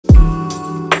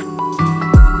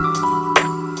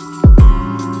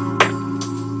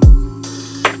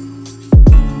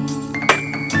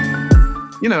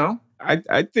you know.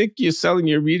 I think you're selling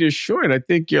your readers short. I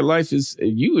think your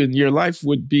life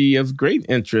would be of great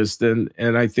interest. And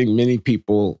I think many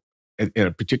people,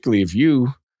 and particularly if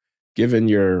you, given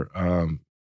your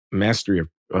mastery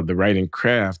of the writing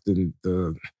craft and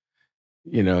the,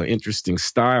 interesting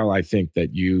style, I think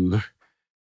that you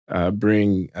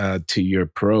bring to your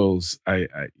prose, I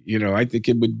think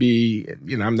it would be,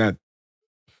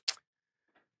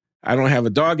 I don't have a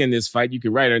dog in this fight. You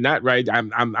could write or not write. I'm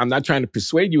not trying to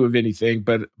persuade you of anything,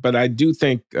 but I do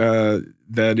think that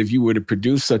if you were to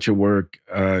produce such a work,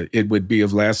 it would be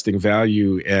of lasting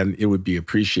value and it would be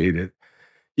appreciated.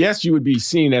 Yes, you would be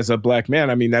seen as a Black man.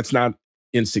 I mean, that's not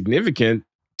insignificant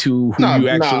to who you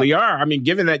actually are. I mean,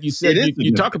 given that you said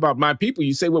you talk about my people,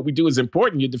 you say what we do is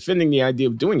important. You're defending the idea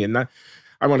of doing it. And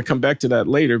I want to come back to that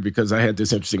later because I had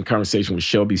this interesting conversation with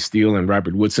Shelby Steele and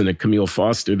Robert Woodson and Camille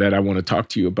Foster that I want to talk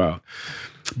to you about.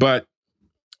 But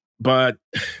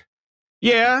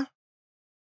yeah,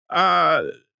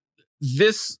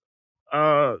 this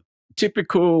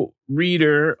typical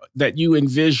reader that you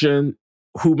envision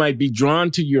who might be drawn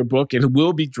to your book and who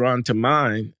will be drawn to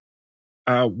mine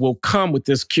will come with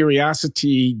this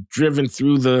curiosity driven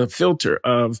through the filter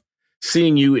of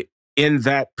seeing you in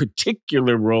that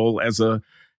particular role as a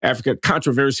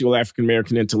controversial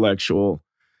African-American intellectual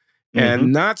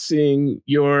and not seeing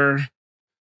your,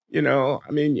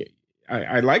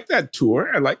 I like that tour.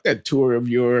 I like that tour of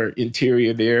your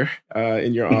interior there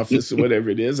in your office or whatever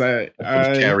it is. I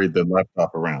carried the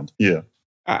laptop around. Yeah.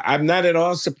 I'm not at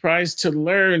all surprised to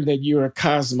learn that you're a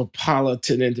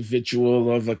cosmopolitan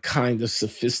individual of a kind of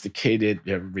sophisticated,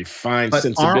 refined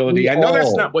sensibility. I know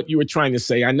that's not what you were trying to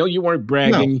say. I know you weren't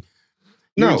bragging.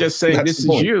 You were just saying this is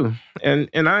you. And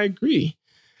I agree.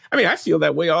 I mean, I feel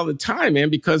that way all the time, man,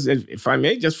 because if I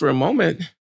may, just for a moment,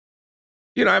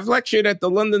 I've lectured at the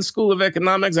London School of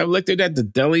Economics. I've lectured at the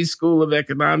Delhi School of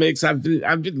Economics. I've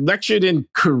lectured in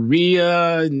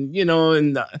Korea and,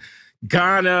 in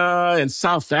Ghana and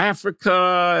South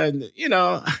Africa. And,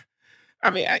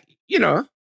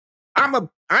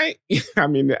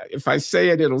 if I say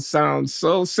it, it'll sound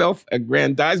so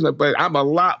self-aggrandizement, but I'm a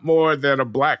lot more than a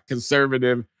Black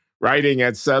conservative writing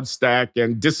at Substack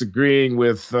and disagreeing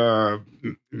with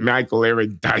Michael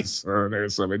Eric Dyson or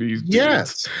some of these dudes.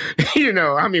 Yes.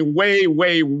 Way,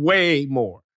 way, way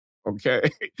more.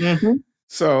 Okay. Mm-hmm.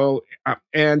 So,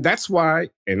 and that's why,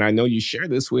 and I know you share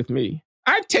this with me,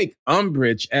 I take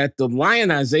umbrage at the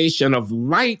lionization of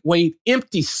lightweight,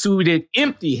 empty-suited,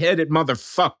 empty-headed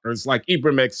motherfuckers like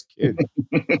Ibram X. Kendi.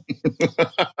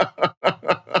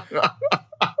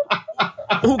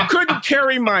 Who couldn't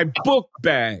carry my book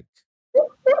bag.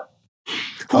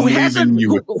 Who hasn't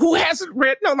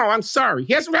read, I'm sorry.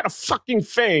 He hasn't read a fucking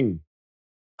thing.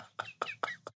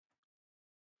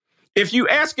 If you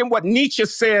ask him what Nietzsche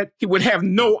said, he would have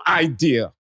no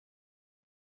idea.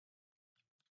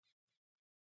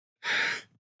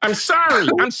 I'm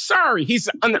sorry. He's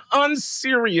an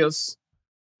unserious,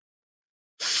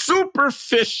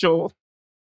 superficial,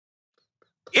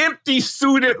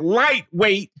 empty-suited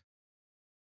lightweight.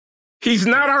 He's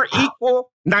not our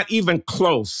equal, not even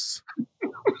close.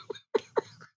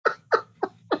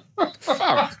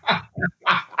 Fuck.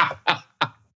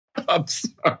 I'm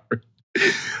sorry.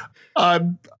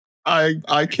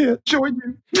 I can't join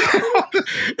you.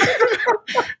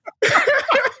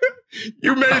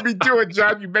 You made me do it,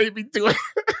 John. You made me do it.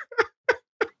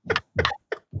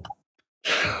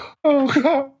 Oh,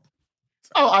 God.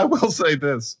 Oh, I will say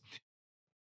this.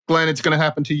 Glenn, it's going to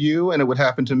happen to you and it would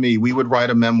happen to me. We would write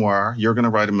a memoir. You're going to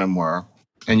write a memoir.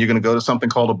 And you're going to go to something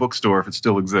called a bookstore if it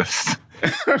still exists.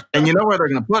 And you know where they're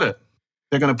going to put it?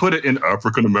 They're going to put it in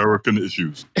African-American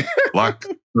issues. Black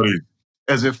studies.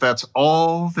 As if that's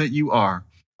all that you are.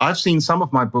 I've seen some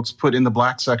of my books put in the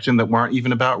Black section that weren't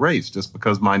even about race, just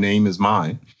because my name is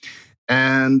mine.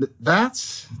 And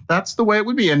that's the way it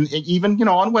would be. And even,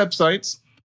 on websites,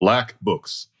 Black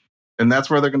books. And that's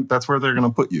where they're going to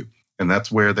put you. And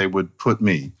that's where they would put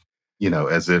me,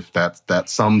 as if that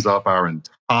sums up our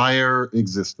entire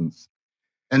existence.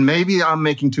 And maybe I'm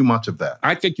making too much of that.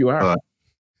 I think you are.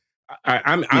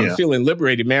 I'm feeling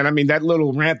liberated, man. I mean, that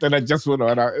little rant that I just went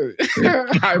on,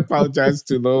 I apologize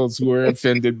to those who were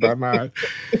offended by my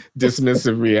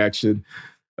dismissive reaction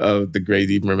of the great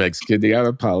Ibram X. Kendi. I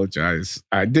apologize.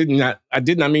 I did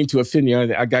not mean to offend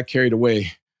you. I got carried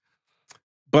away.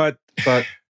 But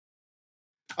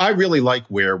I really like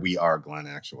where we are, Glenn,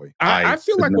 actually. I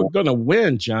feel like we're going to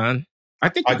win, John. I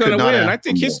think we're going to win. I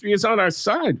think history is on our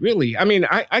side, really. I mean,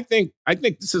 I think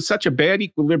this is such a bad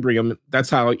equilibrium. That's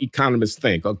how economists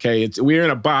think, okay? We're in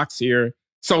a box here,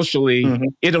 socially,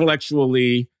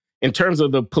 intellectually, in terms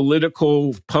of the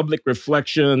political public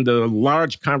reflection, the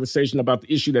large conversation about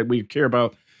the issue that we care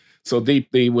about so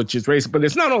deeply, which is race. But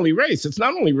it's not only race. It's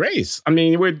not only race. I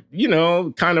mean, we're,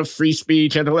 kind of free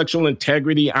speech, intellectual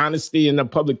integrity, honesty in the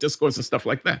public discourse and stuff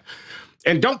like that.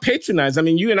 And don't patronize. I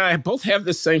mean, you and I both have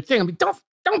the same thing. I mean,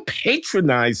 don't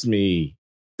patronize me.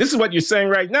 This is what you're saying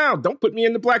right now. Don't put me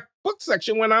in the black book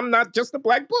section when I'm not just a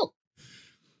black book.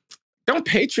 Don't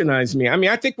patronize me. I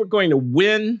mean, I think we're going to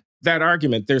win that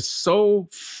argument. They're so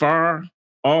far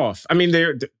off. I mean,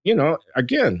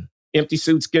 again, empty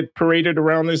suits get paraded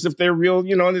around as if they're real,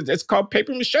 it's called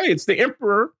paper mache. It's the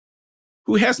emperor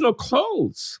who has no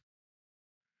clothes.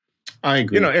 I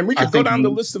agree. And we could go down the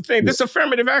list of things. This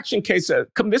affirmative action case,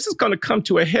 this is going to come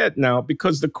to a head now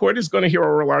because the court is going to hear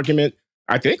oral argument,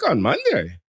 I think, on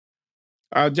Monday,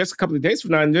 just a couple of days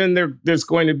from now. And then there's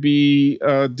going to be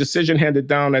a decision handed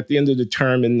down at the end of the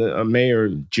term in May or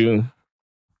June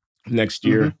next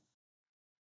year.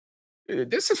 Mm-hmm.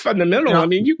 This is fundamental. I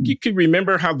mean, you can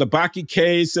remember how the Bakke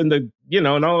case and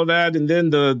and all of that, and then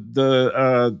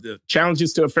the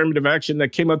challenges to affirmative action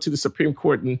that came up to the Supreme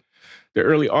Court in the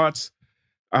early aughts.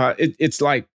 It's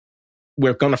like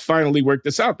we're going to finally work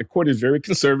this out. The court is very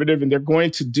conservative, and they're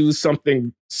going to do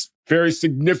something very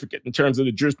significant in terms of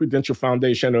the jurisprudential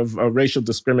foundation of racial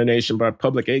discrimination by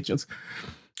public agents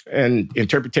and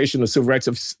interpretation of civil rights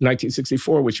of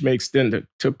 1964, which may extend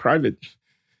to private.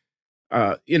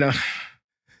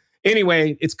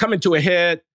 Anyway, it's coming to a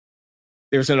head.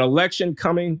 There's an election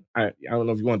coming. I don't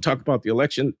know if you want to talk about the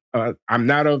election. I'm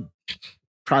not a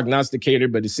prognosticator,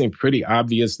 but it seemed pretty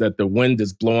obvious that the wind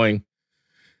is blowing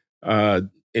at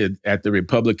the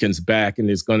Republicans' back, and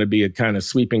there's going to be a kind of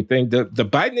sweeping thing. The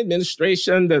Biden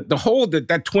administration, the whole that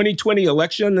 2020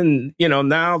 election, and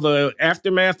now the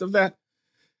aftermath of that.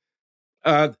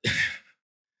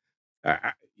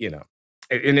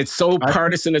 And it's so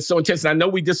partisan, it's so intense. And I know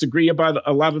we disagree about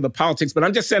a lot of the politics, but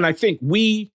I'm just saying I think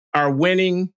we are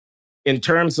winning in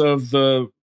terms of the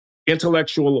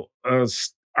intellectual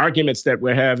arguments that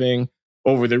we're having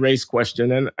over the race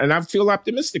question. And I feel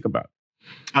optimistic about it.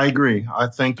 I agree. I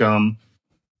think you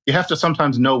have to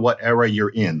sometimes know what era you're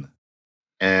in.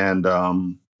 And,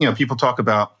 people talk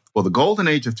about, well, the golden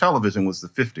age of television was the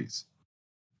 50s.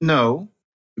 No,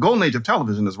 the golden age of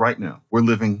television is right now. We're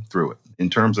living through it. In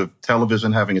terms of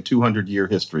television having a 200-year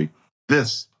history,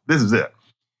 this is it.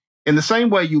 In the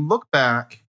same way, you look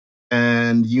back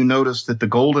and you notice that the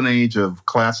golden age of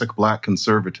classic Black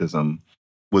conservatism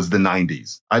was the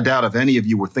 90s. I doubt if any of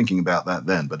you were thinking about that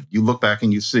then, but if you look back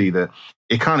and you see that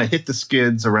it kind of hit the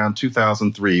skids around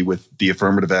 2003 with the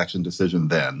affirmative action decision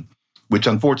then, which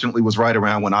unfortunately was right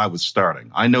around when I was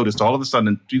starting. I noticed all of a sudden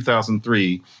in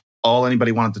 2003, all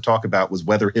anybody wanted to talk about was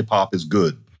whether hip hop is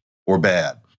good or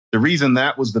bad. The reason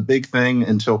that was the big thing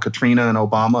until Katrina and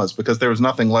Obama is because there was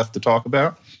nothing left to talk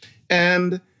about.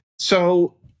 And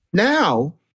so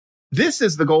now this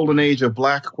is the golden age of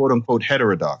Black, quote unquote,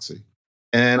 heterodoxy.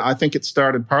 And I think it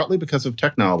started partly because of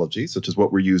technology, such as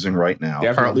what we're using right now,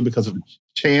 Definitely. Partly because of the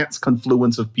chance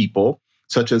confluence of people,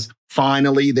 such as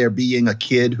finally there being a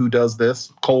kid who does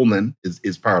this. Coleman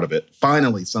is part of it.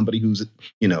 Finally, somebody who's,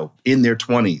 in their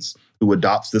 20s who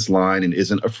adopts this line and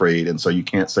isn't afraid. And so you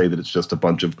can't say that it's just a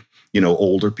bunch of,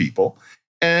 older people.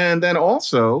 And then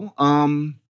also,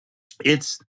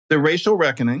 it's the racial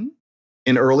reckoning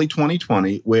in early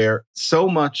 2020, where so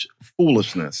much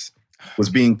foolishness was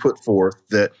being put forth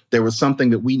that there was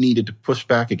something that we needed to push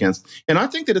back against. And I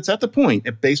think that it's at the point,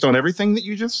 based on everything that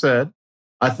you just said,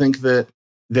 I think that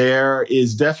there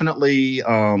is definitely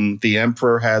the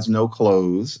emperor has no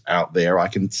clothes out there. I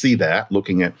can see that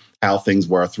looking at how things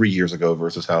were 3 years ago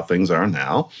versus how things are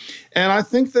now. And I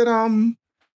think that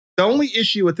the only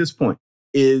issue at this point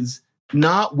is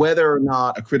not whether or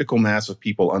not a critical mass of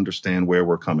people understand where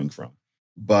we're coming from,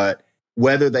 but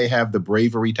whether they have the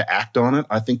bravery to act on it.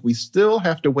 I think we still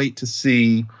have to wait to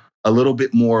see a little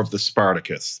bit more of the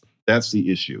Spartacus. That's the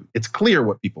issue. It's clear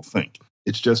what people think.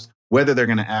 It's just whether they're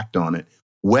going to act on it.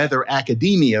 Whether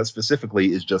academia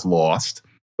specifically is just lost,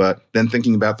 but then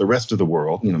thinking about the rest of the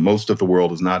world, most of the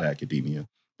world is not academia.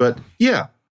 But yeah,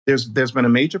 there's been a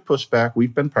major pushback.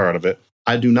 We've been part of it.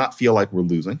 I do not feel like we're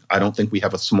losing. I don't think we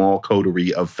have a small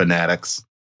coterie of fanatics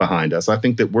behind us. I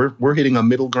think that we're hitting a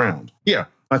middle ground. Yeah,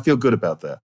 I feel good about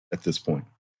that at this point.